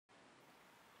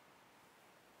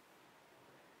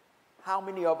how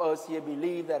many of us here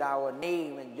believe that our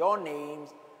name and your names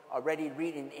are already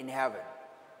written in heaven?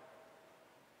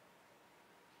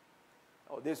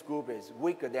 Oh, this group is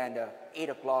weaker than the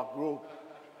 8 o'clock group.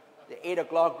 The 8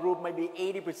 o'clock group, maybe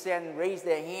 80% raised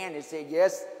their hand and said,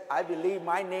 yes, I believe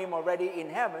my name already in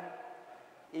heaven.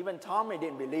 Even Tommy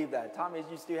didn't believe that. Tommy,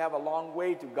 you still have a long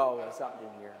way to go or something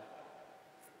here.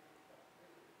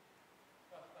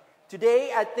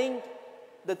 Today, I think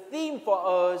the theme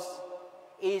for us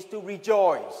is to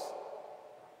rejoice.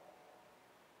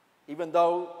 Even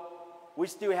though we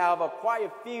still have quite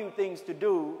a few things to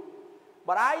do,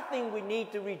 but I think we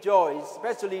need to rejoice,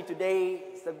 especially today,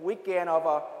 it's the weekend of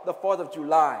the 4th of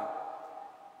July.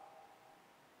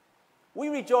 We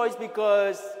rejoice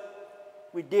because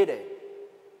we did it.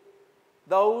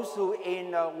 Those who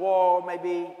in the war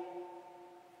maybe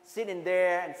sitting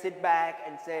there and sit back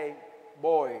and say,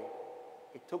 boy,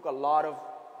 it took a lot of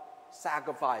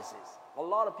sacrifices. A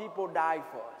lot of people died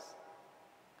for us.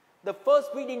 The first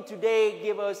reading today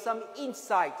gives us some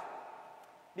insight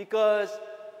because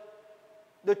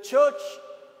the church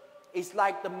is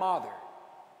like the mother.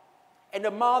 And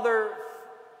the mother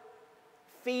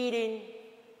feeding,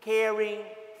 caring,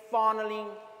 fondling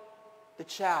the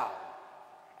child.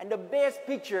 And the best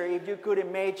picture, if you could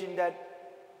imagine that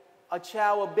a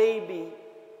child, a baby,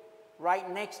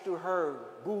 right next to her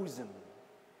bosom,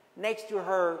 next to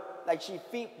her, like she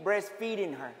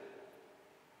breastfeeding her.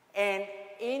 And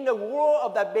in the world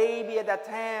of that baby at that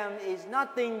time is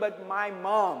nothing but my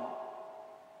mom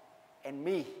and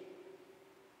me.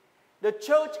 The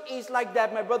church is like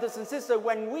that, my brothers and sisters.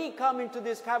 When we come into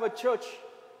this kind of church,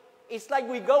 it's like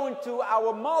we go into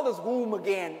our mother's womb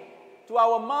again, to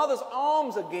our mother's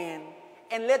arms again,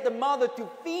 and let the mother to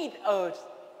feed us,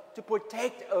 to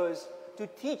protect us, to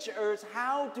teach us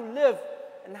how to live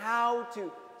and how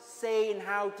to say and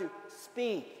how to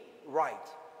speak right.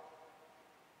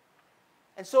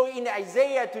 And so in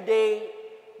Isaiah today,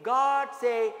 God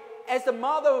say, as the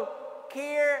mother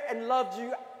care and loved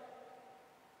you,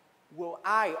 will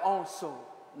I also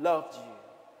love you.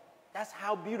 That's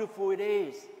how beautiful it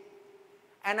is.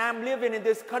 And I'm living in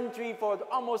this country for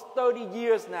almost 30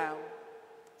 years now.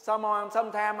 Sometimes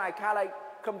I kind of like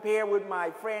compare with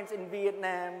my friends in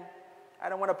Vietnam. I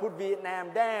don't want to put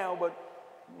Vietnam down, but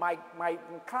my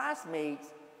classmates,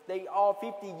 they all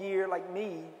 50 years like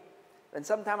me. And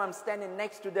sometimes I'm standing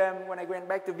next to them when I went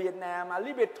back to Vietnam, a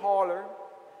little bit taller.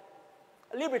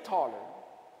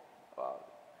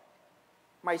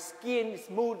 My skin is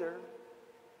smoother.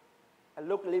 I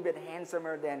look a little bit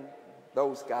handsomer than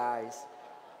those guys.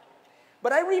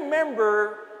 But I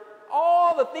remember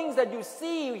all the things that you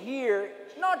see here,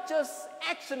 not just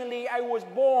accidentally I was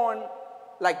born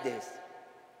like this.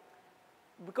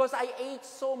 Because I ate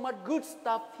so much good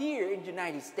stuff here in the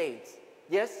United States.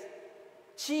 Yes?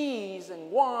 Cheese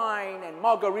and wine and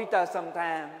margarita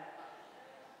sometimes.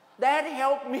 That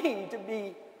helped me to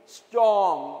be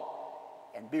strong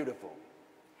and beautiful.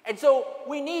 And so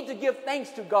we need to give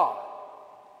thanks to God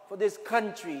for this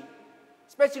country,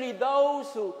 especially those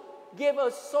who give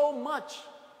us so much.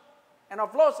 And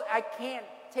of course, I can't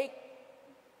take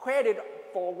credit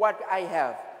for what I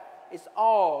have. It's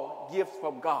all gifts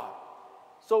from God.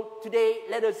 So today,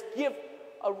 let us give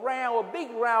a big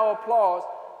round of applause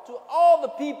to all the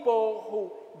people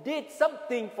who did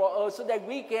something for us so that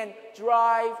we can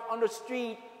drive on the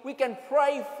street, we can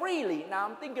pray freely. Now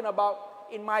I'm thinking about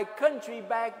in my country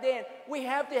back then, we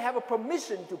have to have a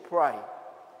permission to pray.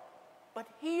 But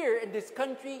here in this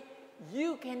country,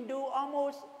 you can do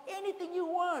almost anything you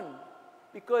want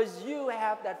because you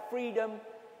have that freedom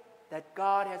that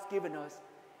God has given us.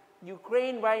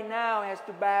 Ukraine right now has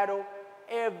to battle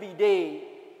every day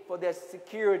for their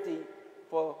security,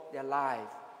 for their life.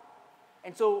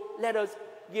 And so let us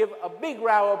give a big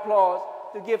round of applause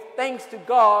to give thanks to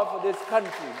God for this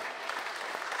country.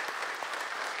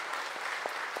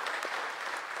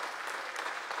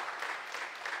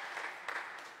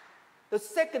 The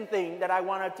second thing that I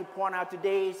wanted to point out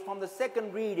today is from the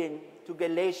second reading to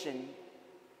Galatians.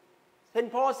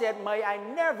 St. Paul said, may I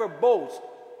never boast,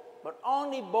 but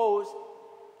only boast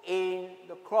in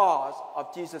the cross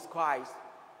of Jesus Christ.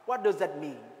 What does that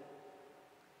mean?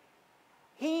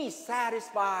 He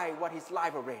satisfied what his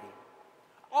life already.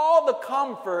 All the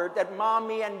comfort that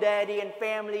mommy and daddy and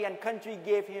family and country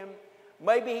gave him,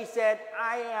 maybe he said,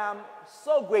 I am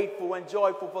so grateful and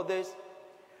joyful for this.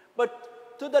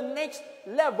 But to the next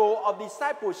level of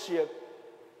discipleship,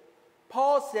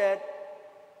 Paul said,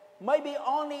 maybe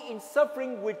only in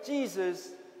suffering with Jesus,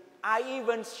 I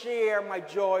even share my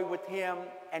joy with him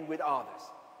and with others.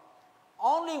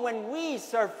 Only when we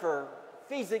suffer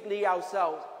physically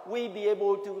ourselves, we be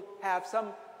able to have some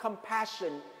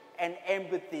compassion and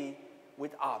empathy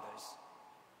with others.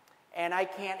 And I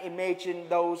can't imagine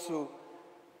those who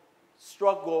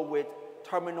struggle with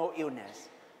terminal illness.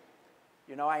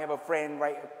 You know, I have a friend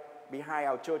right behind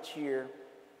our church here.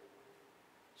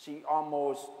 She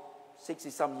almost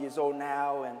 60-some years old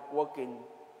now and working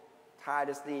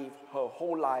tirelessly her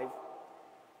whole life.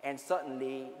 And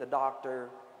suddenly the doctor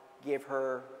gave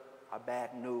her a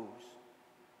bad news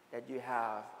that you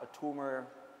have a tumor,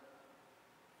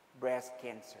 breast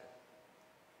cancer.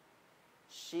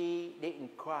 She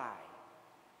didn't cry.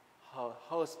 Her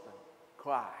husband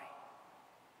cried.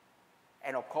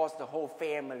 And of course the whole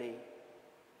family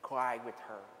cried with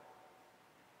her.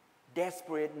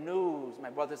 Desperate news, my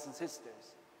brothers and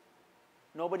sisters.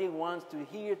 Nobody wants to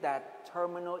hear that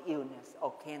terminal illness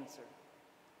or cancer.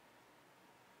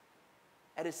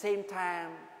 At the same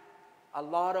time, a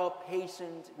lot of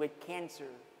patients with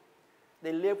cancer,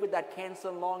 they live with that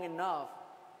cancer long enough.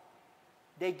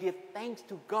 They give thanks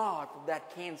to God for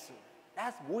that cancer.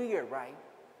 That's weird, right?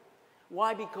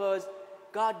 Why? Because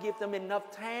God gives them enough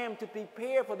time to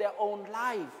prepare for their own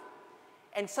life.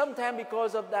 And sometimes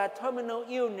because of that terminal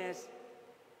illness,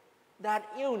 that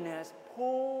illness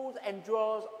pulls and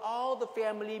draws all the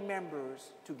family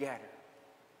members together.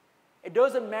 It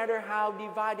doesn't matter how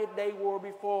divided they were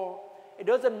before. It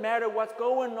doesn't matter what's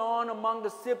going on among the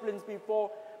siblings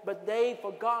before, but they've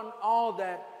forgotten all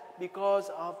that because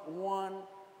of one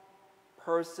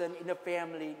person in the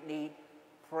family need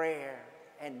prayer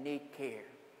and need care.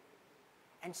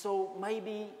 And so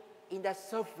maybe in that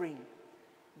suffering,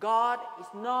 God is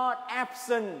not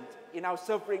absent in our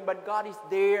suffering, but God is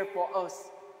there for us.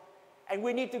 And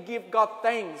we need to give God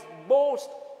thanks, boast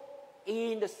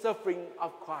in the suffering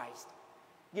of Christ.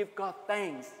 Give God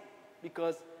thanks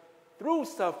because through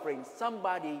suffering,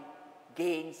 somebody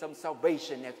gains some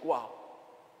salvation as well.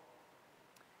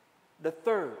 The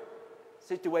third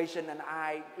situation, and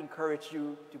I encourage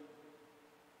you to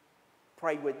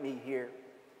pray with me here.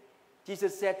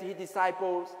 Jesus said to his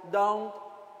disciples, don't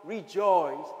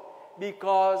rejoice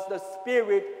because the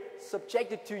Spirit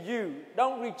subjected to you.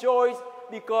 Don't rejoice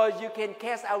because you can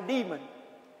cast out demons,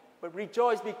 but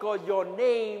rejoice because your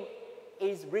name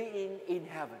is written in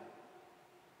heaven.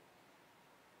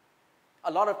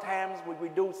 A lot of times when we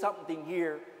do something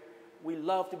here, we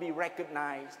love to be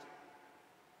recognized.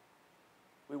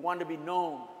 We want to be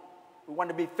known. We want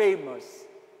to be famous.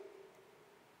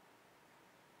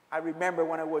 I remember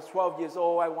when I was 12 years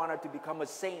old, I wanted to become a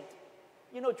saint.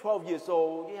 You know, 12 years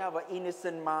old, you have an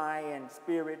innocent mind and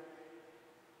spirit.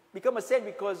 Become a saint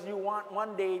because you want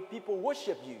one day people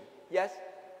worship you, yes?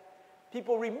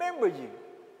 People remember you.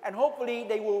 And hopefully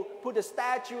they will put a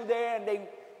statue there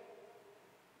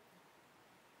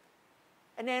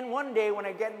and then one day when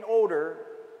I get older,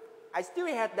 I still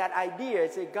had that idea. I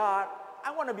say, God, I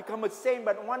want to become a saint,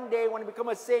 but one day when I become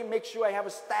a saint, make sure I have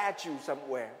a statue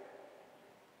somewhere.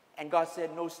 And God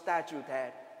said, no statue,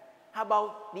 Tat. How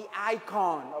about the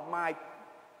icon of my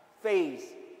face?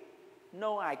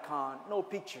 No icon, no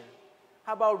picture.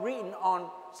 How about written on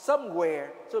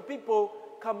somewhere so people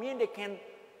come in, they can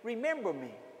remember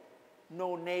me?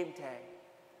 No name tag.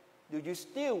 Do you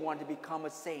still want to become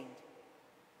a saint?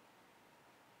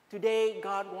 Today,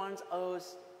 God wants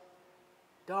us,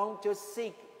 don't just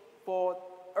seek for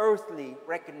earthly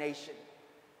recognition,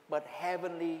 but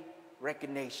heavenly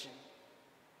recognition.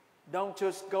 Don't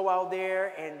just go out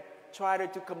there and try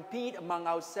to compete among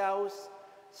ourselves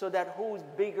so that who's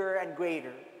bigger and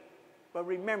greater. But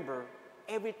remember,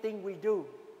 everything we do,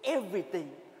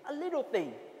 everything, a little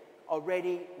thing,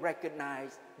 already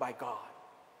recognized by God.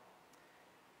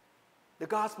 The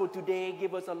gospel today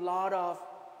gives us a lot of,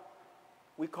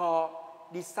 we call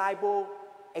disciple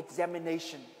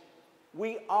examination.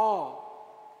 We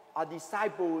all are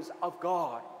disciples of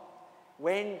God.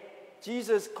 When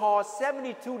Jesus called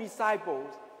 72 disciples,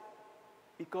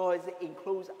 because it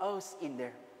includes us in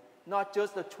there, not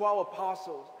just the 12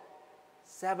 apostles,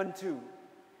 72.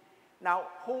 Now,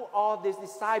 who are these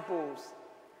disciples?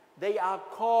 They are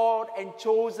called and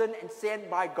chosen and sent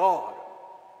by God.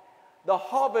 The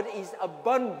harvest is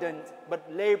abundant,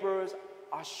 but laborers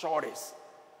are shortest.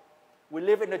 We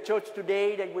live in a church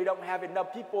today that we don't have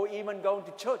enough people even going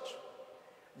to church.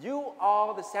 You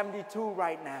are the 72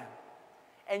 right now,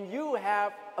 and you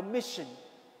have a mission.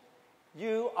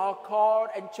 You are called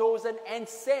and chosen and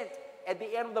sent. At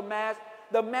the end of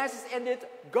the mass is ended,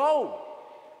 go.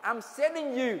 I'm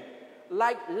sending you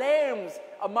like lambs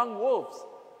among wolves.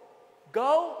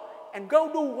 Go, and go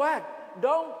do what?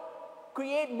 Don't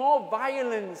create more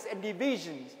violence and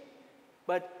divisions,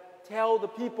 but tell the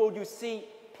people you see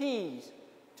peace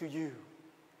to you.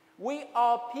 We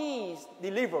are peace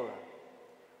deliverer.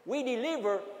 We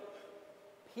deliver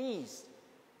peace,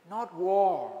 not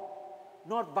war,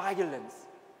 not violence.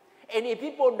 And if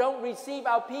people don't receive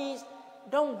our peace,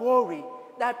 don't worry.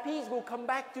 That peace will come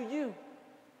back to you.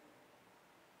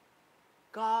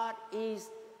 God is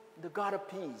the God of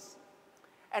peace.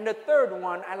 And the third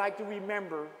one, I like to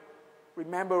remind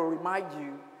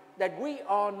you that we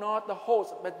are not the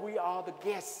host, but we are the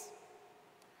guests.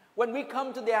 When we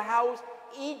come to their house,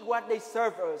 eat what they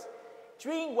serve us,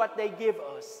 drink what they give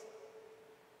us,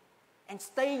 and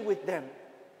stay with them.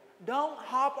 Don't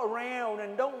hop around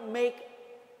and don't make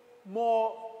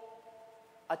more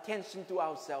attention to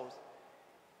ourselves,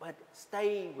 but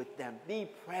stay with them, be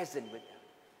present with them.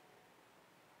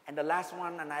 And the last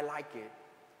one, and I like it,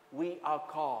 we are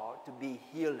called to be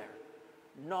healers,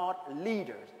 not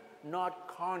leaders, not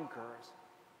conquerors.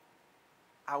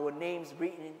 Our names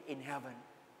written in heaven.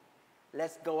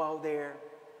 Let's go out there,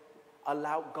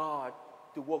 allow God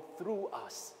to work through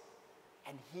us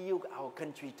and heal our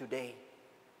country today.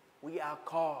 We are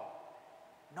called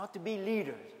not to be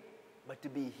leaders, but to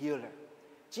be healers.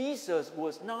 Jesus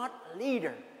was not a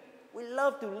leader. We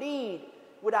love to lead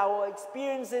with our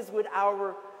experiences, with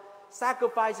our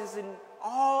sacrifices, and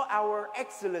all our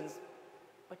excellence.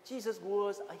 But Jesus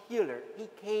was a healer. He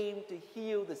came to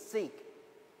heal the sick.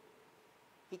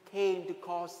 He came to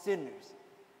call sinners.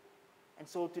 And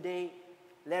so today,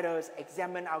 let us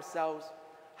examine ourselves.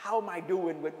 How am I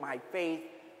doing with my faith,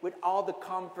 with all the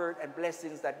comfort and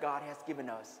blessings that God has given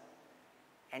us?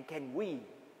 And can we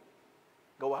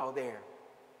go out there,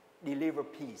 deliver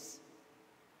peace,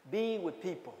 be with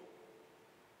people,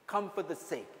 comfort the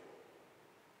sick,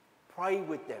 pray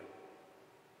with them,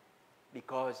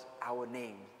 because our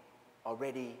names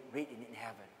already written in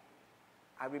heaven.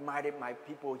 I reminded my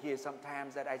people here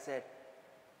sometimes that I said,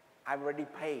 I already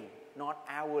paid, not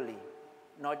hourly,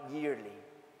 not yearly,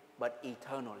 but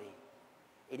eternally.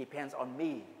 It depends on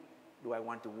me, do I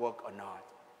want to work or not?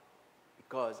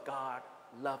 Because God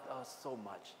loved us so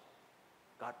much.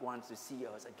 God wants to see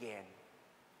us again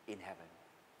in heaven.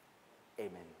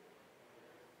 Amen.